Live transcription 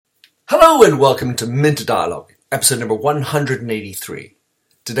Hello and welcome to Minter Dialogue, episode number 183.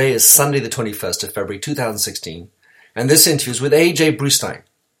 Today is Sunday the 21st of February 2016, and this interview is with Brustein,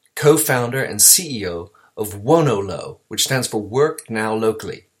 co-founder and CEO of Wonolo, which stands for Work Now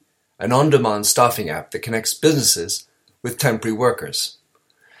Locally, an on-demand staffing app that connects businesses with temporary workers.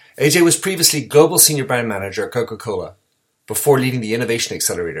 AJ was previously Global Senior Brand Manager at Coca-Cola, before leading the Innovation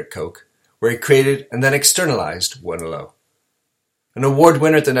Accelerator at Coke, where he created and then externalized Wonolo. An award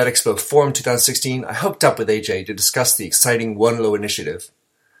winner at the NetExpo Forum 2016, I hooked up with AJ to discuss the exciting Wonolo initiative,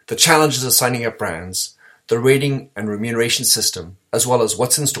 the challenges of signing up brands, the rating and remuneration system, as well as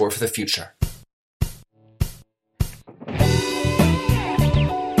what's in store for the future.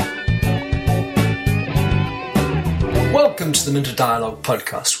 Welcome to the Minter Dialogue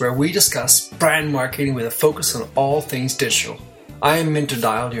podcast, where we discuss brand marketing with a focus on all things digital. I am Minter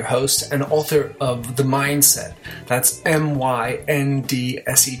Dial, your host and author of The Mindset. That's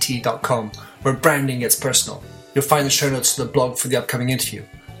MYNDSET.com, where branding gets personal. You'll find the show notes to the blog for the upcoming interview.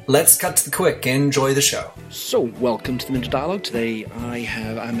 Let's cut to the quick. Enjoy the show. So, welcome to the Minter Dialogue. Today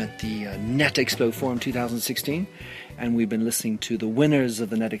I'm at the NetExpo Forum 2016, and we've been listening to the winners of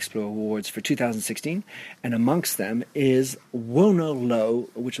the NetExpo Awards for 2016, and amongst them is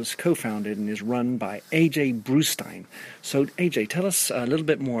Wonolo, which was co-founded and is run by AJ Brustein. So, AJ, tell us a little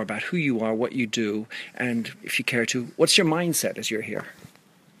bit more about who you are, what you do, and if you care to, what's your mindset as you're here?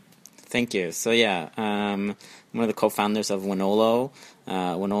 Thank you. So I'm one of the co-founders of Wonolo.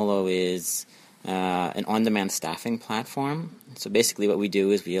 Wonolo is an on-demand staffing platform. So basically what we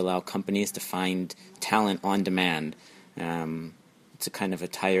do is we allow companies to find talent on demand. It's a kind of a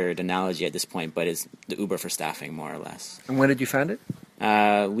tired analogy at this point, but it's the Uber for staffing, more or less. And when did you found it?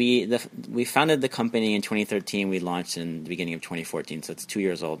 We founded the company in 2013. We launched in the beginning of 2014, so it's 2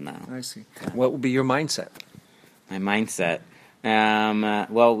 years old now. I see. What would be your mindset? My mindset?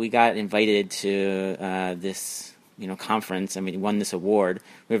 Well, we got invited to this conference, and we won this award.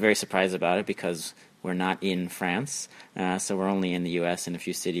 We were very surprised about it because we're not in France, so we're only in the U.S. in a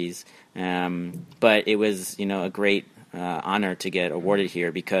few cities. But it was, a great honor to get awarded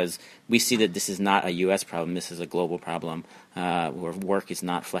here because we see that this is not a U.S. problem. This is a global problem where work is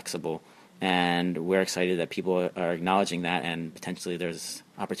not flexible. And we're excited that people are acknowledging that, and potentially there's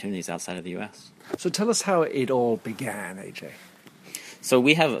opportunities outside of the U.S. So tell us how it all began, AJ. So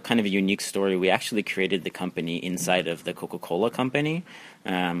we have kind of a unique story. We actually created the company inside of the Coca-Cola company.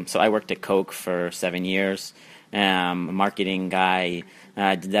 So I worked at Coke for 7 years, a marketing guy,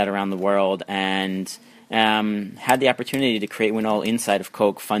 did that around the world, and had the opportunity to create Wonolo inside of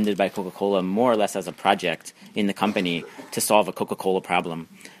Coke, funded by Coca-Cola more or less as a project in the company to solve a Coca-Cola problem.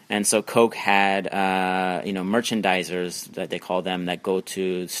 And so Coke had, merchandisers, that they call them, that go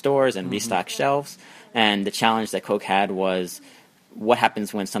to stores and restock shelves. And the challenge that Coke had was, what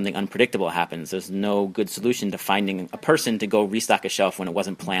happens when something unpredictable happens? There's no good solution to finding a person to go restock a shelf when it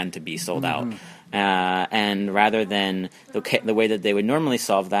wasn't planned to be sold out. And rather than the way that they would normally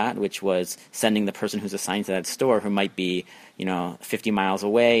solve that, which was sending the person who's assigned to that store, who might be 50 miles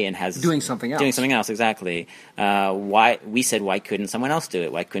away and has doing something else, exactly. Why couldn't someone else do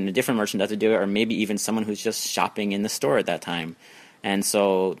it? Why couldn't a different merchandiser do it, or maybe even someone who's just shopping in the store at that time? And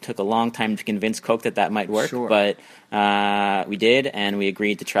so it took a long time to convince Coke that might work, sure. But we did, and we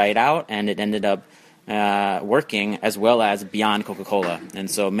agreed to try it out, and it ended up working as well as beyond Coca-Cola. And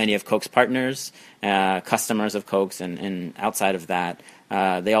so many of Coke's partners, customers of Coke's, and outside of that,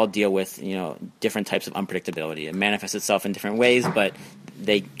 they all deal with different types of unpredictability. It manifests itself in different ways, but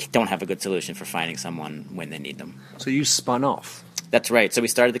they don't have a good solution for finding someone when they need them. So you spun off. That's right. So we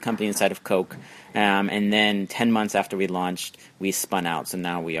started the company inside of Coke, and then 10 months after we launched, we spun out. So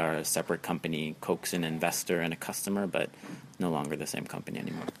now we are a separate company. Coke's an investor and a customer, but no longer the same company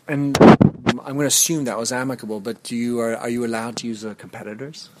anymore. And I'm going to assume that was amicable, but are you allowed to use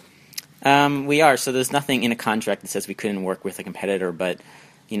competitors? We are. So there's nothing in a contract that says we couldn't work with a competitor, but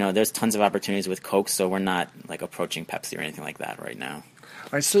there's tons of opportunities with Coke, so we're not approaching Pepsi or anything like that right now.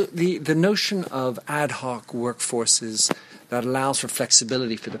 All right, so the notion of ad hoc workforces that allows for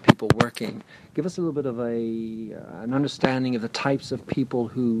flexibility for the people working, give us a little bit of an understanding of the types of people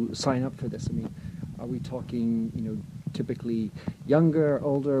who sign up for this. I mean, are we talking, typically younger,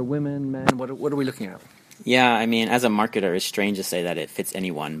 older, women, men? What are we looking at? Yeah, I mean, as a marketer, it's strange to say that it fits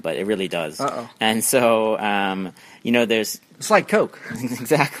anyone, but it really does. Uh-oh. And so, there's... It's like Coke.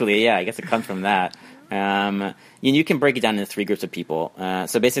 Exactly, yeah, I guess it comes from that. You can break it down into three groups of people.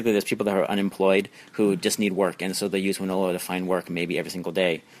 So basically, there's people that are unemployed who just need work, and so they use Wonolo to find work maybe every single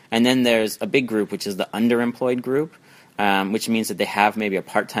day. And then there's a big group, which is the underemployed group, which means that they have maybe a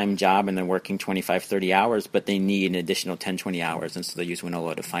part-time job and they're working 25, 30 hours, but they need an additional 10, 20 hours, and so they use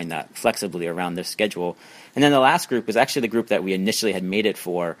Wonolo to find that flexibly around their schedule. And then the last group is actually the group that we initially had made it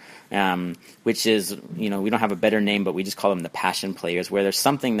for, which is, we don't have a better name, but we just call them the passion players, where there's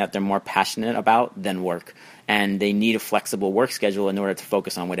something that they're more passionate about than work, and they need a flexible work schedule in order to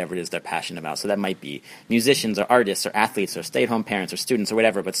focus on whatever it is they're passionate about. So that might be musicians or artists or athletes or stay-at-home parents or students or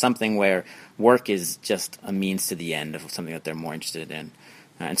whatever, but something where work is just a means to the end of something that they're more interested in.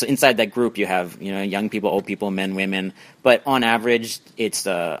 And so inside that group, you have young people, old people, men, women, but on average, it's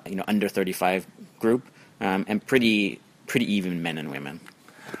under 35 group, and pretty even men and women.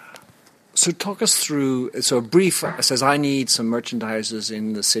 So talk us through. So a brief says, I need some merchandisers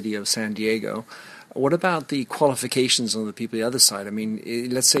in the city of San Diego. What about the qualifications on the people on the other side? I mean,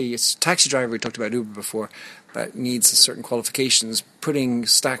 let's say it's a taxi driver, we talked about Uber before, that needs certain qualifications. Putting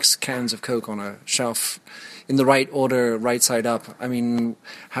cans of Coke on a shelf in the right order, right side up. I mean,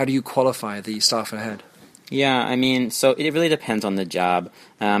 how do you qualify the staff ahead? Yeah, I mean, so it really depends on the job.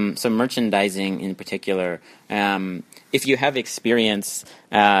 So merchandising in particular, if you have experience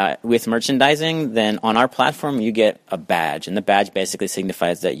with merchandising, then on our platform you get a badge, and the badge basically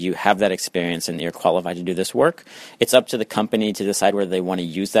signifies that you have that experience and you're qualified to do this work. It's up to the company to decide whether they want to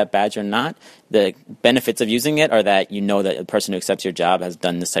use that badge or not. The benefits of using it are that that the person who accepts your job has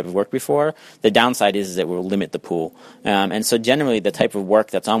done this type of work before. The downside is it will limit the pool. And so generally the type of work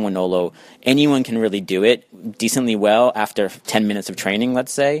that's on Wonolo, anyone can really do it decently well after 10 minutes of training,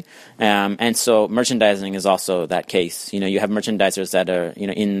 let's say. And so merchandising is also that case. You have merchandisers that are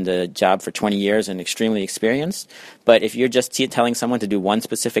in the job for 20 years and extremely experienced. But if you're just telling someone to do one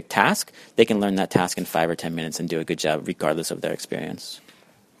specific task, they can learn that task in 5 or 10 minutes and do a good job regardless of their experience.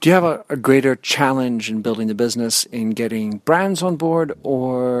 Do you have a greater challenge in building the business in getting brands on board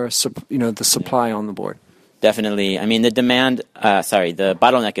or the supply on the board? Definitely. I mean, the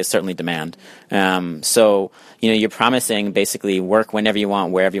bottleneck is certainly demand. So you're promising basically work whenever you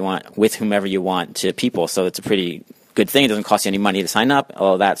want, wherever you want, with whomever you want to people. So it's a pretty good thing. It doesn't cost you any money to sign up,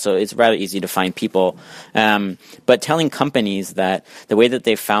 all of that. So it's rather easy to find people. But telling companies that the way that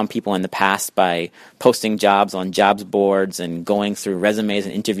they've found people in the past by posting jobs on jobs boards and going through resumes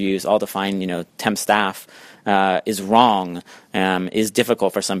and interviews all to find, temp staff, is wrong, is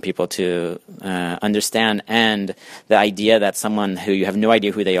difficult for some people to understand. And the idea that someone who you have no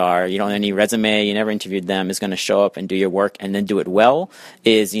idea who they are, you don't have any resume, you never interviewed them, is going to show up and do your work and then do it well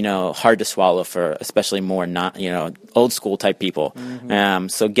is, hard to swallow for especially more not, old school type people. Mm-hmm.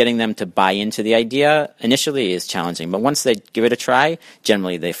 So getting them to buy into the idea initially is challenging, but once they give it a try,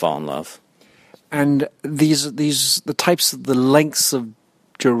 generally they fall in love. And the lengths of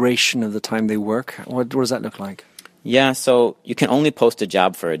duration of the time they work, what does that look like? Yeah, so you can only post a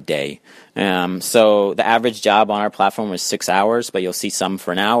job for a day. So the average job on our platform is 6 hours, but you'll see some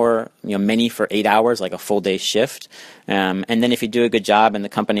for an hour, many for 8 hours, like a full day shift. And then if you do a good job and the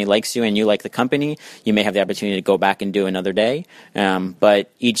company likes you and you like the company, you may have the opportunity to go back and do another day.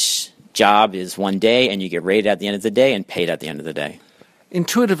 But each job is one day, and you get rated at the end of the day and paid at the end of the day.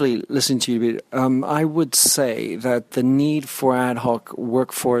 Intuitively, listening to you, I would say that the need for ad hoc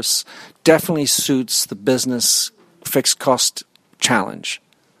workforce definitely suits the business fixed cost challenge.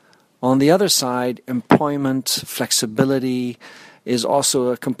 On the other side, employment, flexibility is also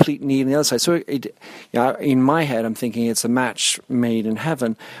a complete need on the other side. So in my head, I'm thinking it's a match made in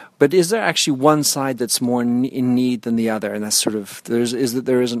heaven. But is there actually one side that's more in need than the other? And that's there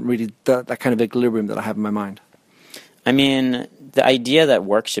isn't really that kind of equilibrium that I have in my mind? I mean, the idea that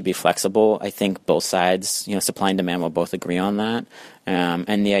work should be flexible, I think both sides, supply and demand will both agree on that.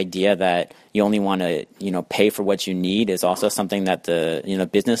 And the idea that you only want to, pay for what you need is also something that the,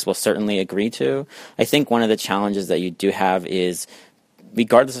 business will certainly agree to. I think one of the challenges that you do have is,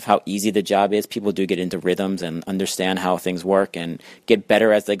 regardless of how easy the job is, people do get into rhythms and understand how things work and get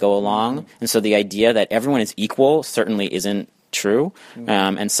better as they go along. And so the idea that everyone is equal certainly isn't true.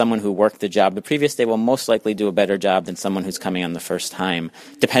 And someone who worked the job the previous day will most likely do a better job than someone who's coming on the first time,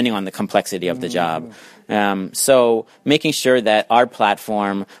 depending on the complexity of the job. So making sure that our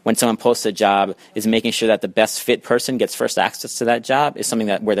platform, when someone posts a job, is making sure that the best fit person gets first access to that job is something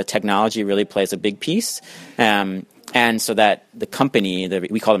where the technology really plays a big piece. And so that the company,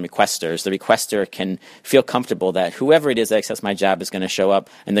 we call them requesters, the requester can feel comfortable that whoever it is that accepts my job is going to show up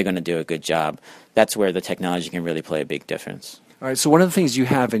and they're going to do a good job. That's where the technology can really play a big difference. All right. So one of the things you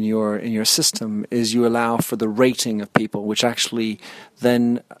have in your system is you allow for the rating of people, which actually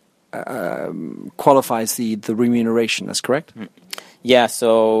then qualifies the remuneration. That's correct? Yeah,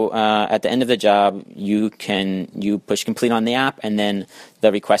 so at the end of the job, you push complete on the app, and then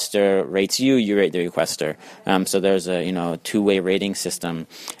the requester rates you, you rate the requester. So there's a two-way rating system.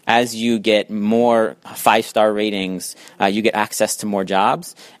 As you get more 5-star ratings, you get access to more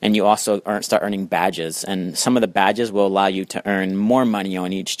jobs, and you also start earning badges. And some of the badges will allow you to earn more money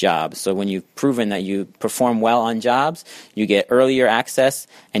on each job. So when you've proven that you perform well on jobs, you get earlier access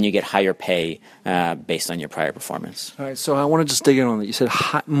and you get higher pay based on your prior performance. All right, so I want to just dig in on that. You said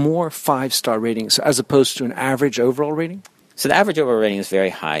more 5-star ratings as opposed to an average overall rating? So the average overall rating is very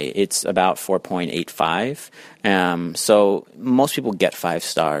high. It's about 4.85. So most people get 5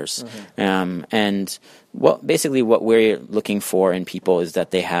 stars. And basically what we're looking for in people is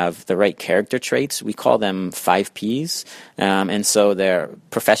that they have the right character traits. We call them 5 Ps. And so they're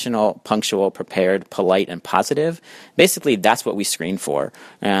professional, punctual, prepared, polite, and positive. Basically, that's what we screen for.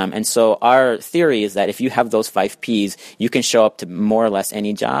 And so our theory is that if you have those 5 Ps, you can show up to more or less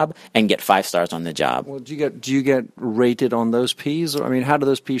any job and get 5 stars on the job. Well, do you get rated on those Ps? Or, I mean, how do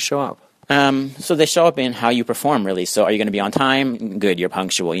those Ps show up? So they show up in how you perform, really. So are you going to be on time? Good, you're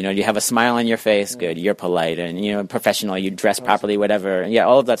punctual. Do you have a smile on your face? Good, you're polite. And, professional, you dress properly, whatever. Yeah,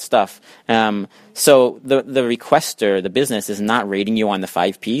 all of that stuff. So the requester, the business, is not rating you on the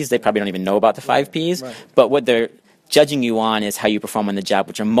 5 Ps. They probably don't even know about the 5 Ps. Right. But what they're judging you on is how you perform on the job,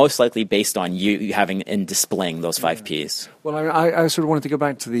 which are most likely based on you having and displaying those 5 Ps. Well, I sort of wanted to go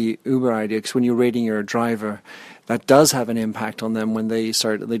back to the Uber idea, because when you're rating your driver, that does have an impact on them when they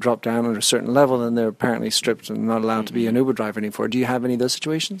drop down at a certain level and they're apparently stripped and not allowed to be an Uber driver anymore. Do you have any of those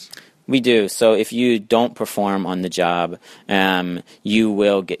situations? We do. So if you don't perform on the job, you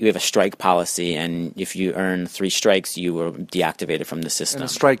have a strike policy, and if you earn 3 strikes, you will deactivated from the system. And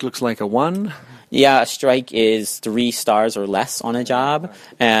a strike looks like a 1? Yeah, a strike is 3 stars or less on a job,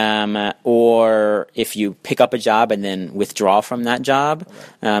 or if you pick up a job and then withdraw from that job,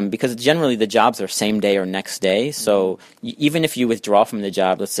 because generally the jobs are same day or next day. So even if you withdraw from the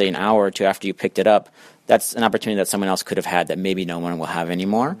job, let's say an hour or two after you picked it up, that's an opportunity that someone else could have had that maybe no one will have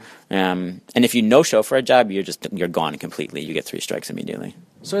anymore. And if you no-show for a job, you're gone completely. You get 3 strikes immediately.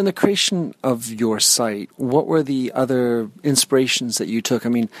 So in the creation of your site, what were the other inspirations that you took? I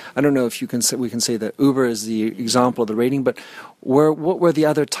mean, I don't know if we can say that Uber is the example of the rating, but what were the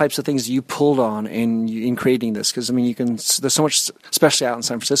other types of things you pulled on in creating this? Because, I mean, there's so much, especially out in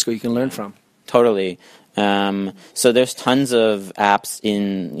San Francisco, you can learn from. Totally. So there's tons of apps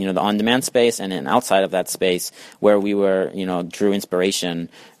in the on-demand space and then outside of that space where we drew inspiration.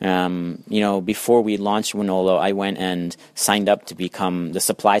 Before we launched Wonolo, I went and signed up to become the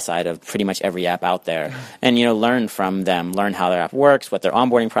supply side of pretty much every app out there, and learn from them, learn how their app works, what their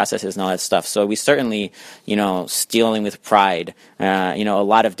onboarding process is, and all that stuff. So we certainly stealing with pride, a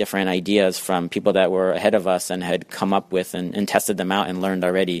lot of different ideas from people that were ahead of us and had come up with and tested them out and learned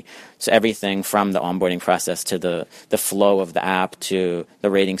already. So everything from the onboarding process to the flow of the app to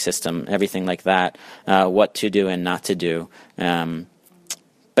the rating system, everything like that, what to do and not to do.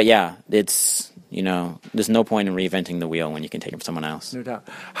 But yeah, it's, there's no point in reinventing the wheel when you can take it from someone else. No doubt.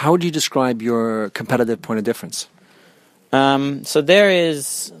 How would you describe your competitive point of difference? So there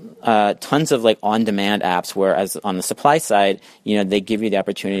is tons of on-demand apps, whereas on the supply side, they give you the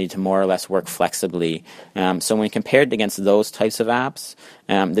opportunity to more or less work flexibly. So when compared against those types of apps,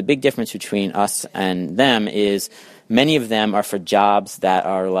 the big difference between us and them is many of them are for jobs that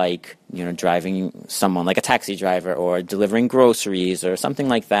are driving someone like a taxi driver or delivering groceries or something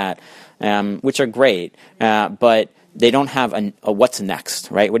like that, which are great, but they don't have a what's next,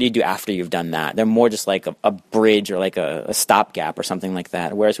 right? What do you do after you've done that? They're more just like a bridge or like a stopgap or something like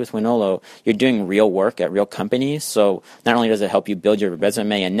that. Whereas with Wonolo, you're doing real work at real companies. So not only does it help you build your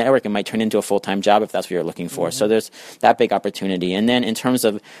resume and network, it might turn into a full-time job if that's what you're looking for. Mm-hmm. So there's that big opportunity. And then in terms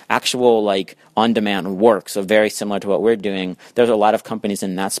of actual on-demand work, so very similar to what we're doing, there's a lot of companies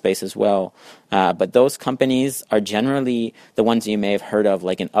in that space as well. But those companies are generally the ones you may have heard of,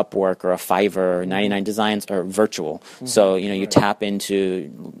 like an Upwork or a Fiverr or 99 Designs, are virtual. Mm-hmm. So, you tap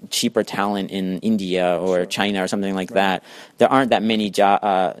into cheaper talent in India or China or something like that. There aren't that many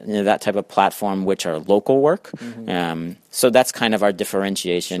that type of platform which are local work. Mm-hmm. So that's kind of our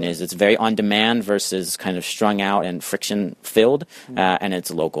differentiation. Is it's very on demand versus kind of strung out and friction filled, and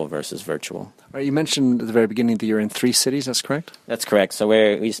it's local versus virtual. Right, you mentioned at the very beginning that you're in 3 cities. That's correct? That's correct. So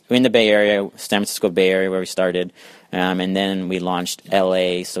we're in the Bay Area, San Francisco Bay Area, where we started, and then we launched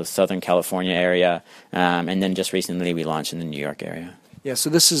LA, so Southern California area, and then just recently we launched in the New York area. Yeah,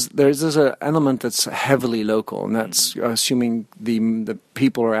 so there's an element that's heavily local, and that's assuming the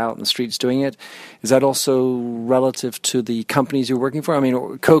people are out in the streets doing it. Is that also relative to the companies you're working for? I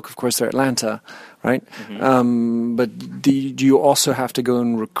mean, Coke, of course, they're Atlanta, right? But do you also have to go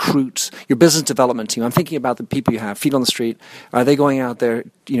and recruit your business development team? I'm thinking about the people you have, feet on the street. Are they going out there,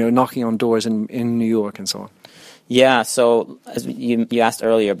 knocking on doors in New York and so on? Yeah, so as you asked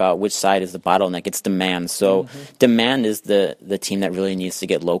earlier about which side is the bottleneck, it's demand. So demand is the team that really needs to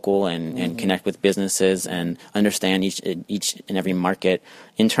get local and connect with businesses and understand each and every market.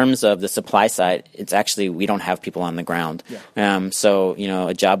 In terms of the supply side, it's actually we don't have people on the ground. Yeah. So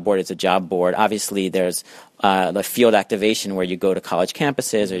a job board is a job board. Obviously, there's the field activation where you go to college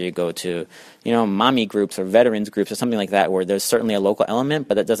campuses or you go to mommy groups or veterans groups or something like that, where there's certainly a local element,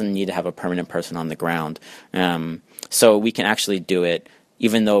 but that doesn't need to have a permanent person on the ground. So we can actually do it.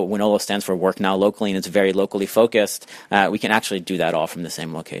 Even though Wonolo stands for Work Now Locally and it's very locally focused, we can actually do that all from the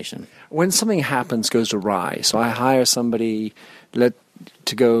same location. When something goes awry, so I hire somebody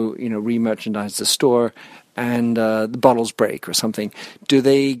to go, re-merchandise the store, and the bottles break or something, do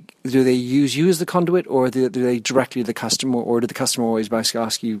they use you as the conduit, or do they directly to the customer, or do the customer always basically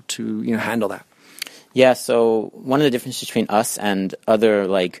ask you to handle that? Yeah, so one of the differences between us and other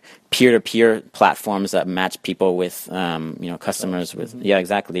peer-to-peer platforms that match people with customers with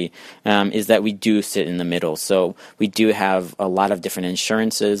exactly is that we do sit in the middle. So we do have a lot of different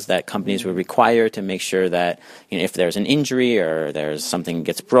insurances that companies would require to make sure that if there's an injury or there's something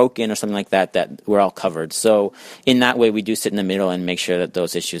gets broken or something like that, that we're all covered. So in that way, we do sit in the middle and make sure that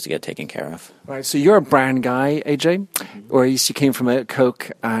those issues get taken care of. Right. So you're a brand guy, AJ, or you came from a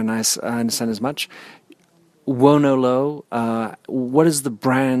Coke, and I understand as much. Wonolo, what is the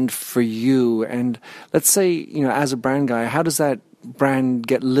brand for you? And let's say, as a brand guy, how does that brand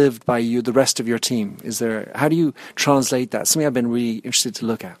get lived by you, the rest of your team? How do you translate that? Something I've been really interested to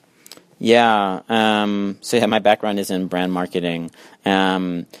look at. Yeah. My background is in brand marketing.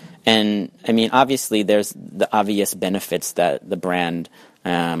 And I mean, obviously there's the obvious benefits that the brand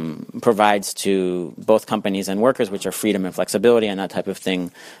provides to both companies and workers, which are freedom and flexibility and that type of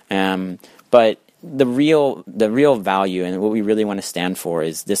thing. But the real value and what we really want to stand for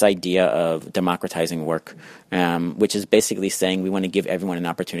is this idea of democratizing work, which is basically saying we want to give everyone an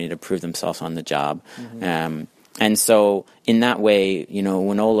opportunity to prove themselves on the job. And so in that way,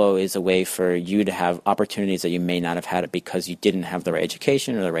 Wonolo is a way for you to have opportunities that you may not have had because you didn't have the right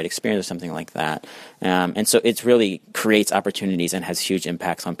education or the right experience or something like that. And so it really creates opportunities and has huge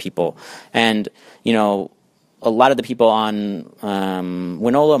impacts on people. And, a lot of the people on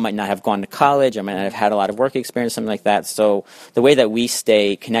Wonolo might not have gone to college or might not have had a lot of work experience, something like that. So the way that we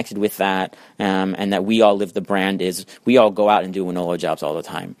stay connected with that and that we all live the brand is we all go out and do Wonolo jobs all the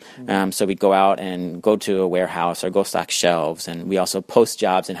time. So we go out and go to a warehouse or go stock shelves, and we also post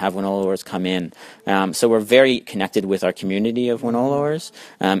jobs and have Wonoloers come in. So we're very connected with our community of Wonoloers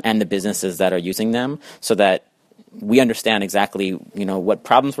and the businesses that are using them, so that we understand exactly, what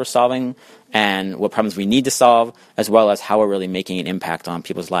problems we're solving and what problems we need to solve, as well as how we're really making an impact on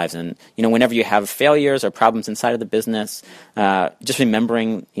people's lives. And, whenever you have failures or problems inside of the business, just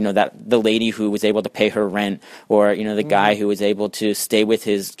remembering, that the lady who was able to pay her rent, or, the guy who was able to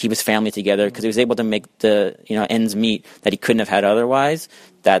keep his family together because he was able to make the, ends meet that he couldn't have had otherwise,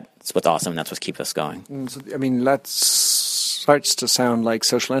 that's what's awesome. That's what keeps us going. So, that starts to sound like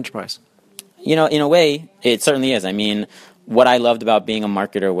social enterprise. In a way, it certainly is. I mean, what I loved about being a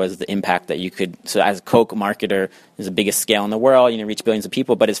marketer was the impact that you could. So as a Coke marketer, is the biggest scale in the world, reach billions of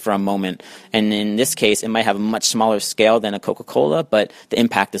people, but it's for a moment. And in this case, it might have a much smaller scale than a Coca-Cola, but the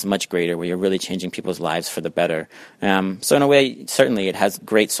impact is much greater, where you're really changing people's lives for the better. So in a way, certainly it has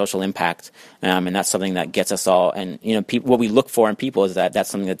great social impact, and that's something that gets us all. And, what we look for in people is that that's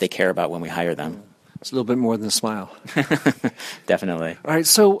something that they care about when we hire them. It's a little bit more than a smile. Definitely. All right,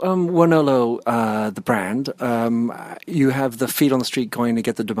 so Wonolo, the brand, you have the feet on the street going to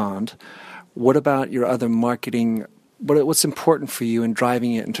get the demand. What about your other marketing? What's important for you in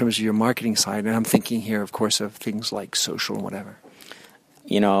driving it in terms of your marketing side? And I'm thinking here, of course, of things like social and whatever.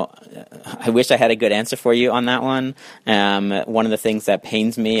 I wish I had a good answer for you on that one. One of the things that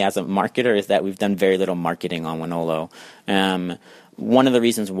pains me as a marketer is that we've done very little marketing on Wonolo. One of the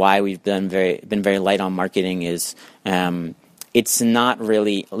reasons why we've been very light on marketing is it's not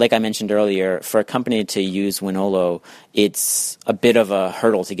really, like I mentioned earlier, for a company to use Wonolo, it's a bit of a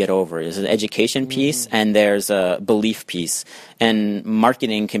hurdle to get over. There's an education piece and there's a belief piece. And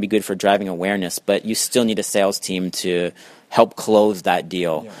marketing can be good for driving awareness, but you still need a sales team to help close that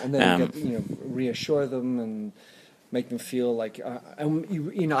deal. Yeah, and then reassure them and make them feel like,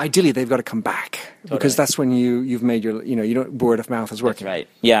 ideally they've got to come back because that's when you've made your, word of mouth is working. That's right.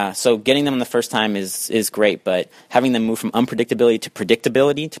 Yeah. So getting them the first time is great, but having them move from unpredictability to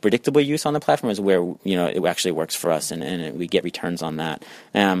predictable use on the platform is where, it actually works for us and we get returns on that.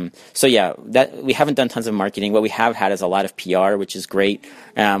 That we haven't done tons of marketing. What we have had is a lot of PR, which is great.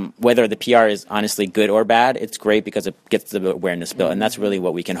 Whether the PR is honestly good or bad, it's great because it gets the awareness built. And that's really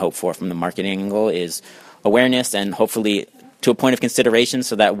what we can hope for from the marketing angle is awareness and hopefully to a point of consideration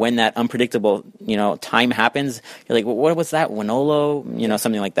so that when that unpredictable, time happens, you're like, well, what was that? Wonolo?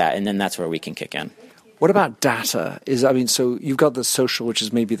 Something like that. And then that's where we can kick in. What about data? So you've got the social, which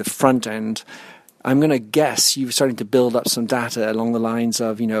is maybe the front end. I'm going to guess you're starting to build up some data along the lines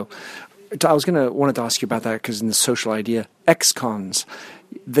of, I wanted to ask you about that because in the social idea, ex-cons,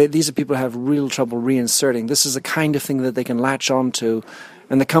 these are people who have real trouble reinserting. This is the kind of thing that they can latch on to,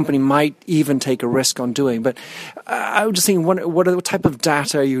 and the company might even take a risk on doing. But I was just thinking, what type of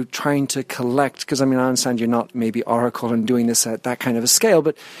data are you trying to collect? Because, I understand you're not maybe Oracle and doing this at that kind of a scale,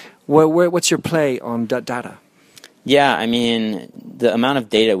 but what's your play on data? Yeah, the amount of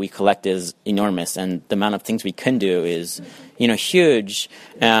data we collect is enormous, and the amount of things we can do is, huge.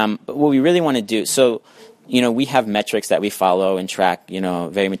 But what we really want to do, we have metrics that we follow and track,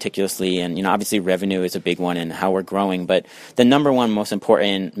 very meticulously. And, obviously revenue is a big one and how we're growing. But the number one most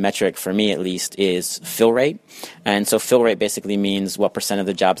important metric for me, at least, is fill rate. And so fill rate basically means what % of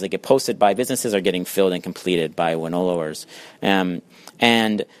the jobs that get posted by businesses are getting filled and completed by Wonoloers.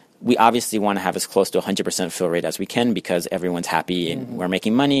 And we obviously want to have as close to 100% fill rate as we can because everyone's happy and we're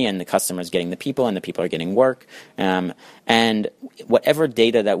making money and the customer's getting the people and the people are getting work. And whatever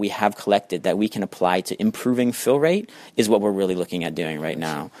data that we have collected that we can apply to improving fill rate is what we're really looking at doing right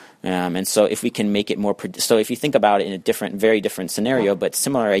now. And so if we can make it more, so if you think about it in a very different scenario, but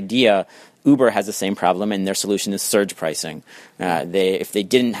similar idea, Uber has the same problem, and their solution is surge pricing. If they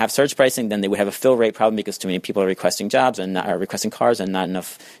didn't have surge pricing, then they would have a fill rate problem because too many people are requesting jobs and are requesting cars and not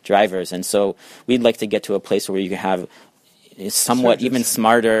enough drivers. And so we'd like to get to a place where you can have somewhat surges. Even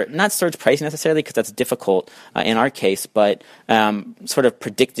smarter, not surge pricing necessarily because that's difficult in our case, but sort of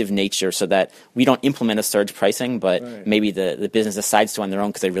predictive nature so that we don't implement a surge pricing, but maybe the business decides to on their own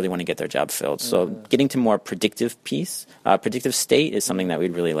because they really want to get their job filled. So getting to more predictive state is something that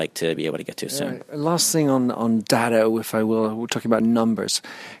we'd really like to be able to get to soon. Last thing on data, if I will, we're talking about numbers.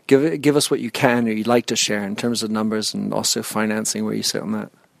 Give us what you can or you'd like to share in terms of numbers and also financing, where you sit on that.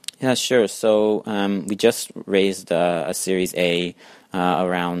 Yeah, sure. So we just raised a Series A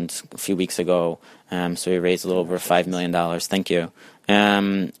around a few weeks ago. So we raised a little over $5 million. Thank you.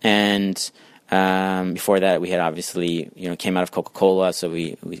 Before that, we had obviously came out of Coca-Cola, so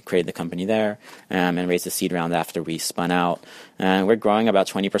we created the company there and raised a seed round after we spun out. We're growing about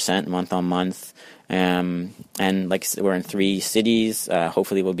 20% month on month. And like we're in 3 cities.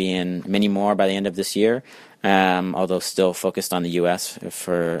 Hopefully, we'll be in many more by the end of this year. Although still focused on the U.S.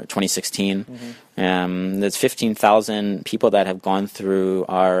 for 2016. There's 15,000 people that have gone through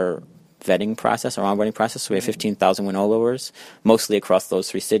our vetting process, our onboarding process. So we have 15,000 Wonoloers, mostly across those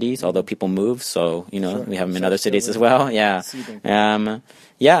 3 cities, although people move. So, we have them in other cities as well. Yeah.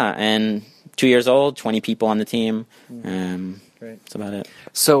 And 2 years old, 20 people on the team. Great. That's about it.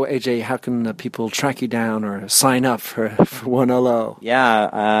 So, AJ, how can people track you down or sign up for Wonolo?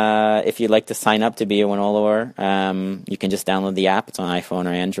 Yeah, if you'd like to sign up to be a Wonoloer, you can just download the app. It's on iPhone or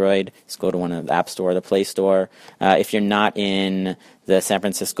Android. Just go to one of the App Store or the Play Store. If you're not in the San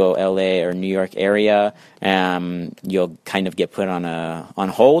Francisco, LA, or New York area, you'll kind of get put on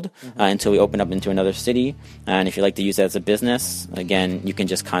hold until we open up into another city. And if you'd like to use it as a business, again, you can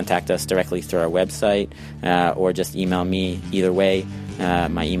just contact us directly through our website or just email me. Either way,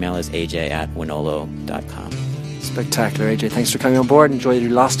 my email is aj@wonolo.com. Spectacular, AJ. Thanks for coming on board. Enjoy the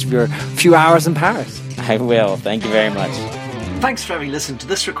last of your few hours in Paris. I will. Thank you very much. Thanks for having listened to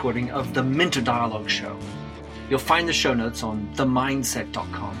this recording of the Minter Dialogue Show. You'll find the show notes on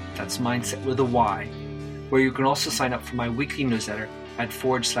themindset.com. That's mindset with a Y, where you can also sign up for my weekly newsletter at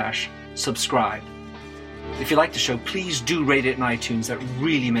 /subscribe. If you like the show, please do rate it in iTunes. That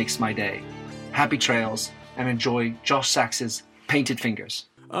really makes my day. Happy trails, and enjoy Josh Sachs's Painted Fingers.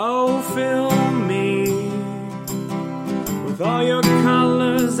 Oh, fill me with all your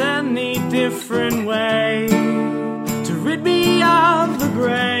colors, any different way to rid me of the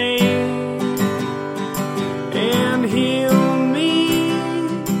gray and heal me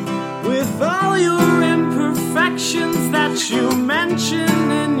with all your imperfections that you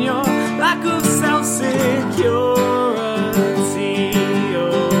mention in your lack of self-security.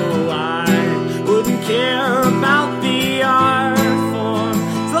 Oh, I wouldn't care about the art form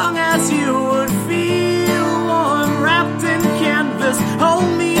as long as you would feel warm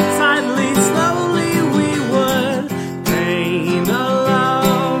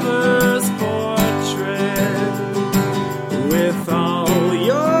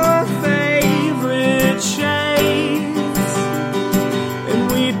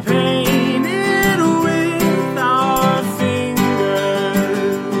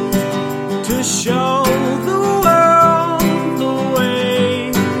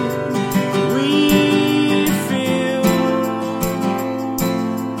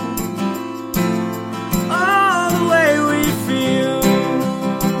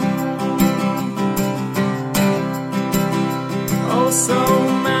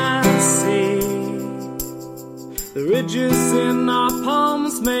Images in our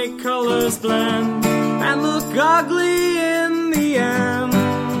palms make colors blend and look ugly in the end.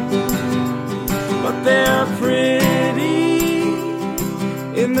 But they're pretty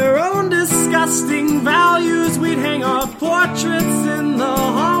in their own disgusting values. We'd hang our portraits in the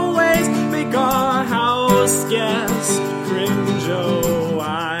hallways, make our house guest cringe. Oh,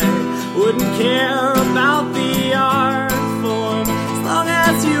 I wouldn't care about the art form as long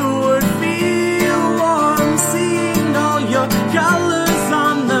as you would feel warm seeing all your colors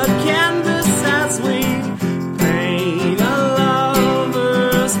on the canvas as we paint a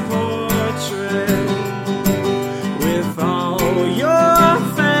lover's portrait with all your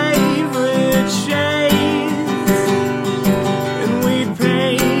favorite shades, and we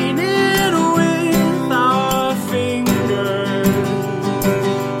paint it with our fingers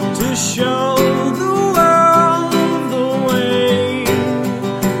to show the world the way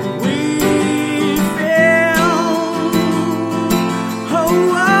we feel. Oh,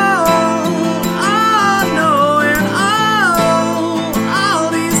 no, and all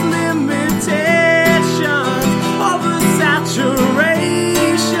these limitations,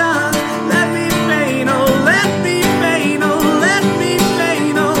 oversaturation. Let me paint, oh, let me paint, oh, let me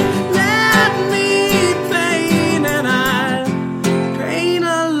paint, oh, let me paint, and I paint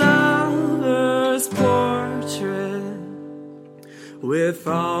a lover's portrait with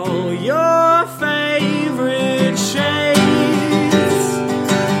all your favorite shades,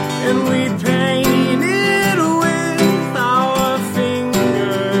 and we paint it with our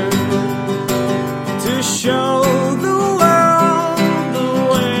fingers to show the world the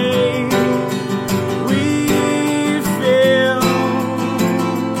way we feel.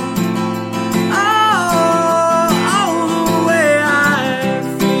 Oh, the way I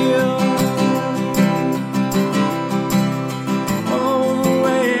feel. Oh, the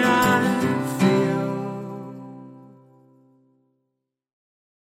way I feel.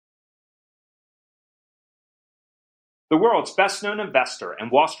 The world's best-known investor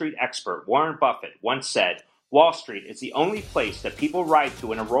and Wall Street expert Warren Buffett once said, "Wall Street is the only place that people ride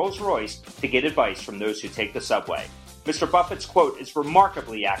to in a Rolls-Royce to get advice from those who take the subway." Mr. Buffett's quote is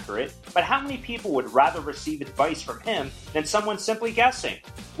remarkably accurate, but how many people would rather receive advice from him than someone simply guessing?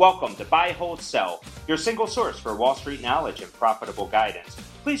 Welcome to Buy, Hold, Sell, your single source for Wall Street knowledge and profitable guidance.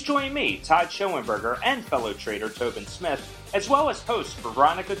 Please join me, Todd Schoenberger, and fellow trader Tobin Smith, as well as host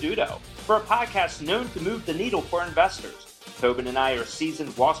Veronica Dudo, for a podcast known to move the needle for investors. Tobin and I are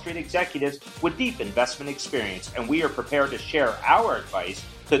seasoned Wall Street executives with deep investment experience, and we are prepared to share our advice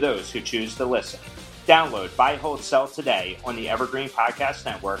to those who choose to listen. Download Buy, Hold, Sell today on the Evergreen Podcast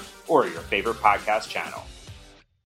Network or your favorite podcast channel.